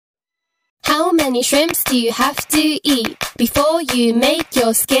many shrimps do you have to eat before you make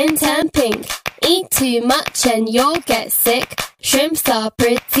your skin turn pink? Eat too much and you'll get sick. Shrimps are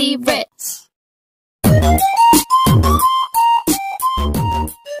pretty rich.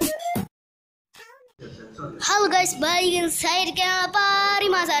 Halo guys, balik dengan saya di channel Pari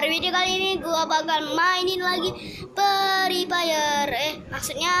Masar. Video kali ini gua bakal mainin lagi Free Fire.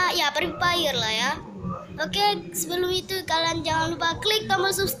 Maksudnya ya Free Fire lah ya. Oke, sebelum itu kalian jangan lupa klik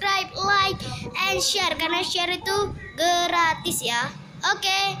tombol subscribe, like, and share karena share itu gratis ya.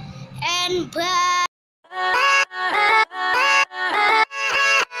 Oke, and bye.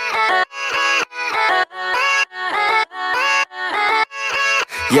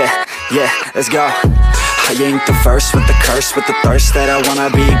 Yeah, let's go. I ain't the first with the curse, with the thirst that I wanna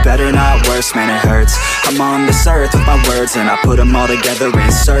be better, not worse, man it hurts. I'm on this earth with my words and I put them all together,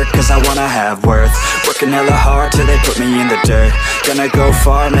 insert, cause I wanna have worth. Working hella hard till they put me in the dirt. Gonna go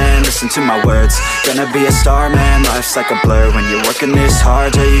far, man, listen to my words. Gonna be a star, man, life's like a blur. When you're working this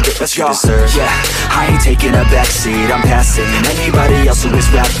hard till you get what you deserve. Yeah, I ain't taking a backseat, I'm passing anybody else who is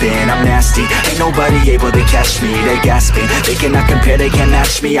rapping. I'm nasty, ain't nobody able to catch me. They gasping, they cannot compare, they can't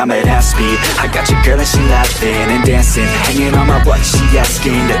match me. I'm at half speed, I got your girl and she laughing and dancing, hanging on my butt, she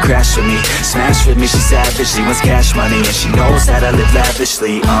asking to crash with me, smash with me, she savage, she wants cash money, and she knows that I live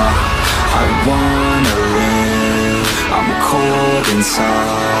lavishly. I wanna live, I'm cold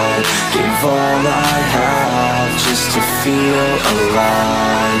inside, give all I have just to feel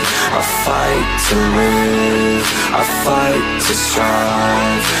alive. I fight to live, I fight to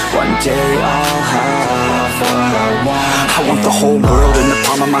strive, one day I'll have what I want. I want the whole world in the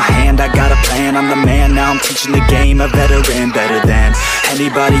palm of my hand, I got a plan, I'm the man, now I'm teaching the game, a veteran, better than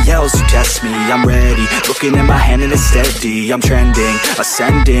anybody else who tests me. I'm ready, looking in my hand and it's steady, I'm trending,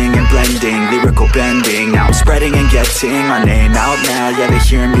 ascending and blending, lyrical bending, now I'm spreading and getting my name out now, yeah they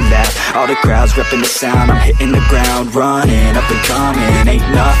hearing me laugh, all the crowds repping the sound, I'm hitting the ground, running, up and coming, ain't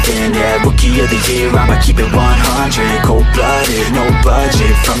nothing, yeah, rookie of the year, I'ma keep it 100, cold-blooded, no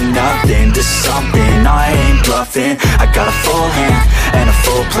budget, from nothing to something, I ain't bluffing, I got a full hand and a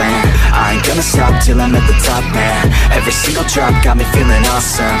full plan, I ain't gonna stop till I'm at the top, man, every single drop got me feeling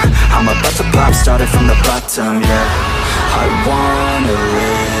awesome, I'm about to pop, started from the bottom, yeah, I wanna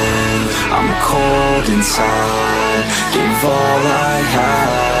live, I'm cold inside, give all I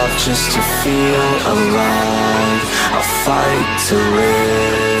have just to feel alive, I fight to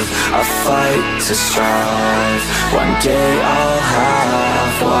live, I fight to strive, one day I'll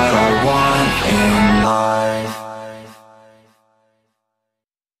have what I want in life.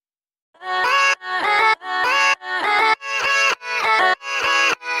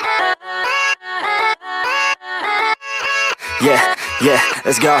 Yeah,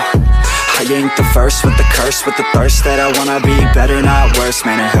 let's go. I ain't the first with the curse, with the thirst that I wanna be better, not worse,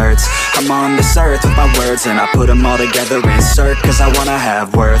 man it hurts. I'm on this earth with my words and I put them all together, insert, cause I wanna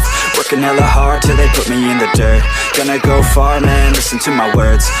have worth. Working hella hard till they put me in the dirt. Gonna go far, man, listen to my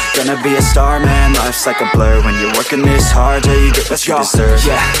words. Gonna be a star, man, life's like a blur. When you're working this hard till you get what you deserve.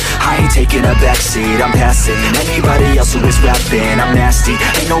 Yeah, I ain't taking a backseat, I'm passing anybody else who is rapping. I'm nasty,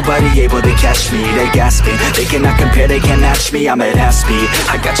 ain't nobody able to catch me. They gasping, they cannot compare, they can't match me. I'm at half speed,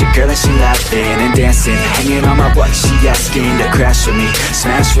 I got your girl and she laughing and dancing, hanging on my butt, she asking to crash with me,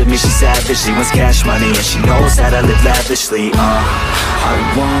 smash with me, she savage, she wants cash money, and she knows that I live lavishly. I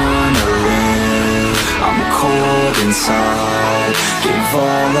wanna live, I'm cold inside, give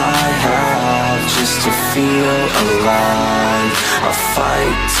all I have just to feel alive, I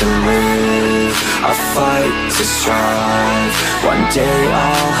fight to live, I fight to strive, one day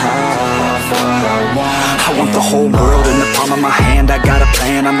I'll have what I want. I want the whole world in the palm of my hand, I got a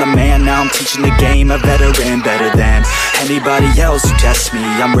plan, I'm the man, now I'm teaching the game, a veteran, better than anybody else who tests me.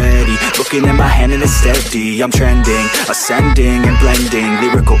 I'm ready, looking in my hand and it's steady, I'm trending, ascending and blending,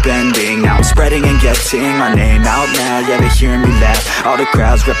 lyrical bending, now I'm spreading and getting my name out now, yeah they hearing me laugh, all the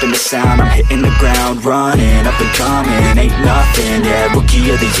crowds repping the sound, I'm hitting the ground, running, up and coming, ain't nothing, yeah, rookie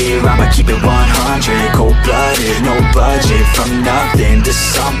of the year, I'ma keep it 100, cold-blooded, no budget, from nothing to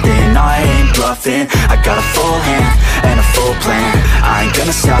something, I ain't bluffing, I got a full hand and a full plan, I ain't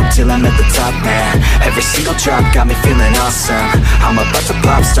gonna stop till I'm at the top, man, every single drop got me feeling awesome, I'm about to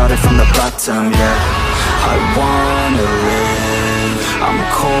pop, started from the bottom, yeah, I wanna live, I'm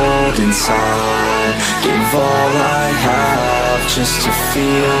cold inside, give all I have just to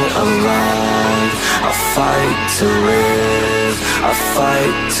feel alive, I fight to live, I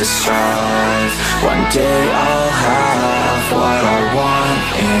fight to strive, one day I'll have what I want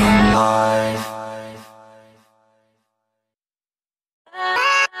in life.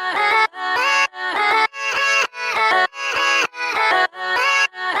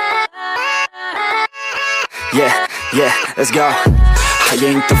 yeah, let's go. I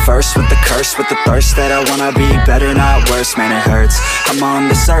ain't the first with the curse, with the thirst that I wanna be better, not worse, man it hurts. I'm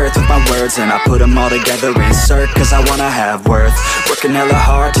on this earth with my words and I put them all together, insert, cause I wanna have worth. Working hella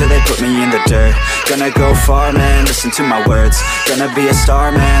hard till they put me in the dirt. Gonna go far, man, listen to my words. Gonna be a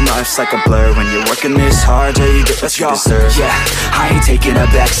star, man, life's like a blur. When you're working this hard till you get what you deserve. Yeah, I ain't taking a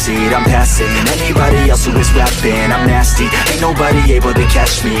backseat, I'm passing anybody else who is rapping. I'm nasty, ain't nobody able to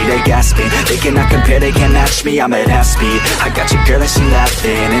catch me. They gasping, they cannot compare, they can't match me. I'm at half speed, I got your girl and she laughing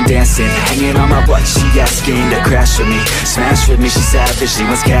and dancing, hanging on my butt, she asking to crash with me, smash with me, she savage, she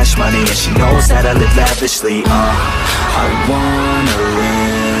wants cash money, and she knows that I live lavishly. I wanna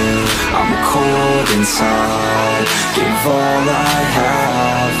live, I'm cold inside, give all I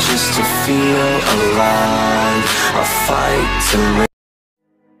have just to feel alive, I fight to live.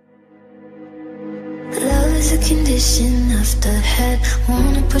 Love is a condition of the head.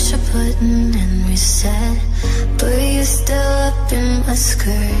 Wanna push a button and reset, but you're still up in my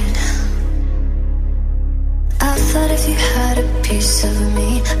skirt. I thought if you had a piece of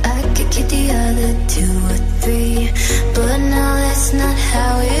me, I could get the other 2 or 3, but now that's not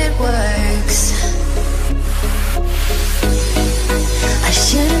how it works. I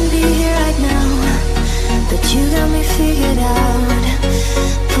shouldn't be here right now, but you got me figured out,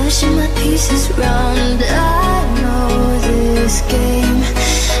 pushing my pieces round. I know this game,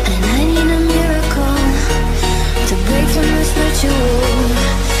 and I need a miracle to break from this ritual.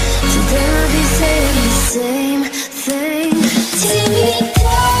 Today I'll be saying the same thing. Take me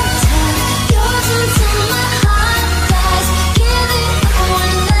down, yours until my heart dies. Give it up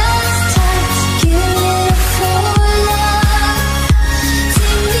one last time, give it up for love.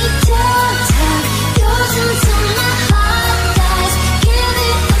 Take me down, yours until my heart dies. Give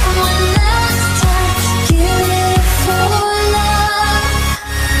it up one last time, give it up for love.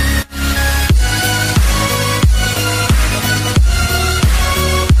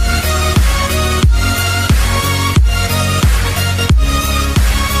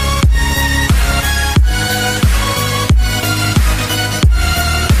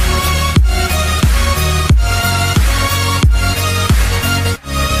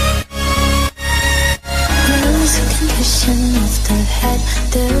 There is a condition of the head,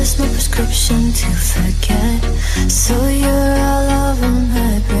 there is no prescription to forget, so you're all over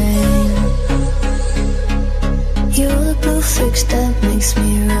my brain. You're the blue fix that makes me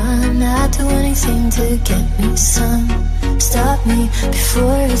run. I'd do anything to get me some. Stop me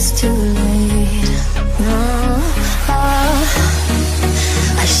before it's too late. No,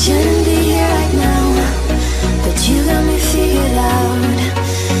 I shouldn't be here right now, but you got me figured out,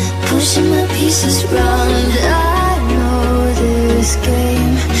 pushing my pieces round. I know this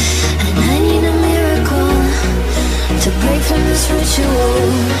game, and I need a miracle to break from this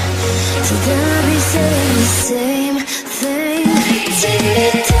ritual. So then I'll be saying the same thing. Take me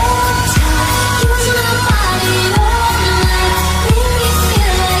down, use my body all night, make me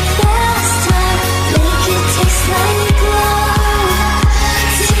feel like last time, make it taste like love.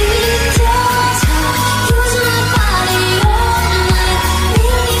 Take me down, use my body all night,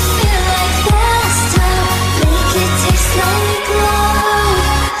 make me feel like last time, make it taste like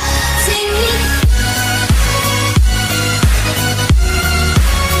love. Take me.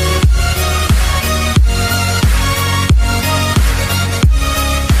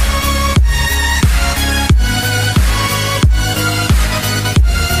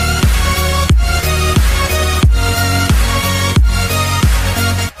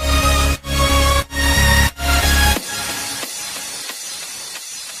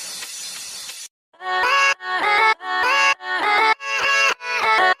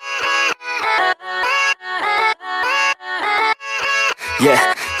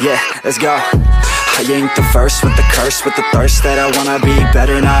 Yeah, let's go. I ain't the first with the curse, with the thirst that I wanna be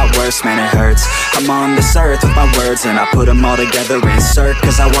better, not worse, man it hurts. I'm on this earth with my words and I put them all together, insert,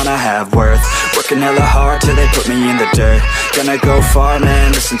 cause I wanna have worth. Working hella hard till they put me in the dirt. Gonna go far,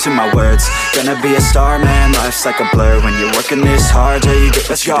 man, listen to my words. Gonna be a star, man, life's like a blur. When you're working this hard till you get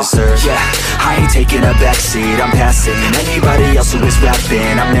what you deserve. Yeah, I ain't taking a backseat, I'm passing anybody else who is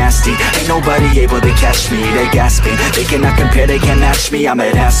rapping. I'm nasty, ain't nobody able to catch me. They gasping, they cannot compare, they can't match me. I'm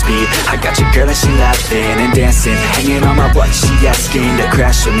at half speed, I got your girl and she laughing and dancing, hanging on my butt, she asking to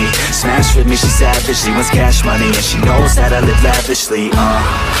crash with me, smash with me, she savage, she wants cash money, and she knows that I live lavishly.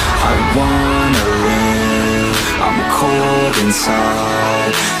 I wanna live, I'm cold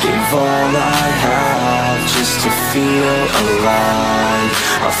inside, give all I have just to feel alive.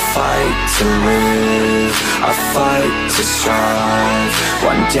 A fight to live, a fight to strive.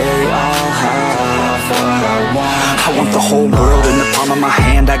 One day I'll have what I want. I want the whole world in the palm of my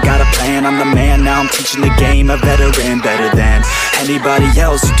hand. I got a plan, I'm the man. Now I'm teaching the game, a veteran, better than anybody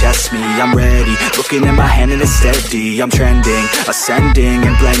else who tests me. I'm ready, looking at my hand and it's steady. I'm trending, ascending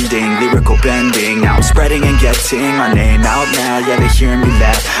and blending, lyrical bending. Now I'm spreading and getting my name out now. Yeah, they hearing me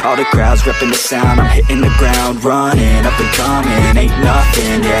laugh, all the crowds repping the sound. I'm hitting the ground running, up and coming, ain't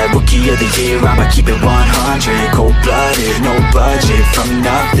nothing. Yeah, rookie of the year, I'ma keep it 100. Cold-blooded, no budget, from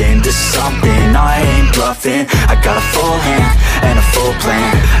nothing to something. I ain't bluffing, I got a full hand and a full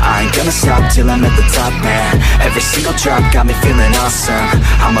plan. I ain't gonna stop till I'm at the top, man. Every single drop got me feeling awesome.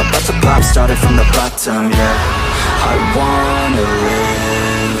 I'm about to pop, started from the bottom, yeah. I wanna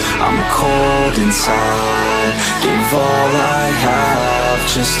live, I'm cold inside. Give all I have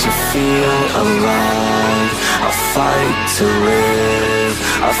just to feel alive. A fight to live,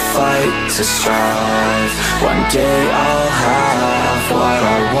 a fight to strive. One day I'll have what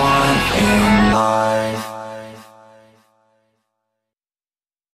I want in life.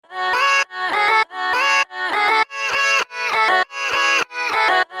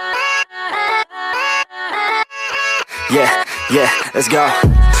 Yeah, let's go.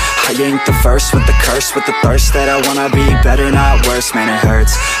 I ain't the first with the curse, with the thirst that I wanna be better, not worse, man it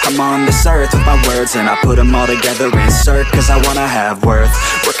hurts. I'm on this earth with my words and I put them all together, insert, cause I wanna have worth.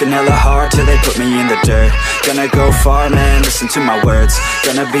 Working hella hard till they put me in the dirt. Gonna go far, man, listen to my words.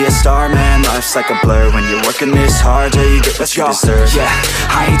 Gonna be a star, man, life's like a blur. When you're working this hard till you get what you deserve. Yeah,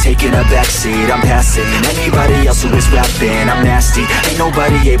 I ain't taking a backseat, I'm passing anybody else who is rapping. I'm nasty, ain't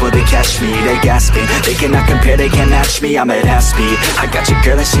nobody able to catch me. They gasping, they cannot compare, they can't match me. I'm at half speed, I got your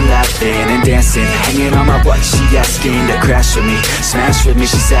girl and she laughing and dancing, hanging on my butt, she asking to crash with me, smash with me.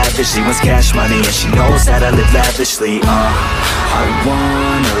 She's savage, she wants cash money and she knows that I live lavishly. I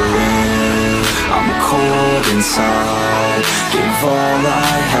wanna live, I'm cold inside. Give all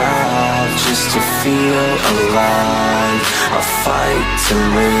I have just to feel alive. A fight to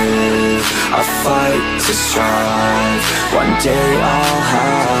live, a fight to strive. One day I'll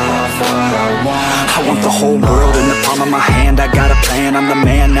have what I want. I want the whole world in the palm of my hand. I got a plan, I'm the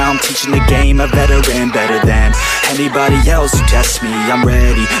man. Now I'm teaching the game, a veteran, better than anybody else who tests me. I'm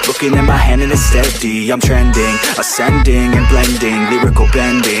ready, looking at my hand and it's steady. I'm trending, ascending and blending, lyrical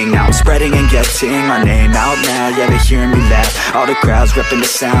bending. Now I'm spreading and getting my name out now. Yeah, they hearing me laugh, all the crowds repping the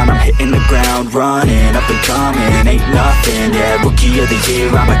sound. I'm hitting the ground running, up and coming, ain't nothing. Yeah, rookie of the year,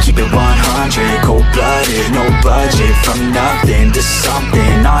 I'ma keep it 100. Cold-blooded, no budget, from nothing to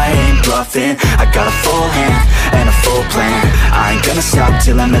something. I ain't bluffing, I got a full hand and a full plan. I ain't gonna stop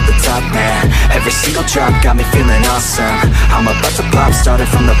till I'm at the top, man. Every single drop got me feeling awesome. I'm about to pop, started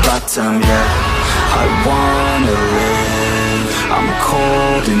from the bottom, yeah. I wanna live, I'm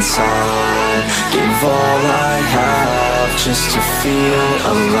cold inside. Give all I have just to feel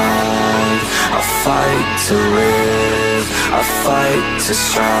alive. A fight to live, a fight to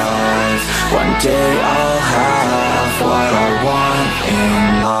strive. One day I'll have what I want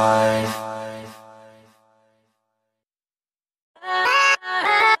in life.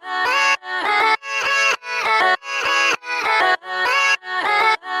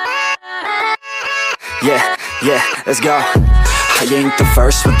 Yeah, let's go. I ain't the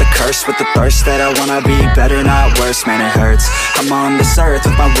first with the curse, with the thirst that I wanna be better, not worse, man it hurts. I'm on this earth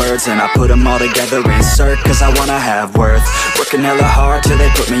with my words and I put them all together, insert, cause I wanna have worth. Working hella hard till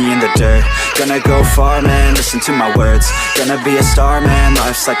they put me in the dirt. Gonna go far, man, listen to my words. Gonna be a star, man,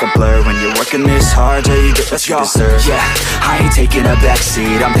 life's like a blur. When you're working this hard till you get what you deserve. Yeah, I ain't taking a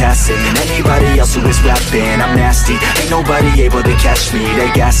backseat, I'm passing anybody else who is rapping. I'm nasty, ain't nobody able to catch me. They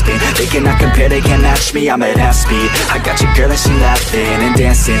gasping, they cannot compare, they can't match me. I'm at half speed, I got your girl and she laughing and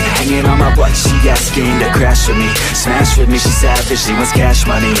dancing, hanging on my butt, she asking to crash with me, smash with me. She's savage, she wants cash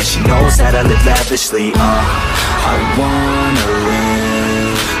money and she knows that I live lavishly. I wanna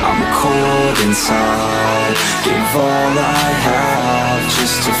live, I'm cold inside. Give all I have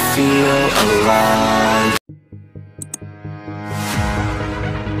just to feel alive.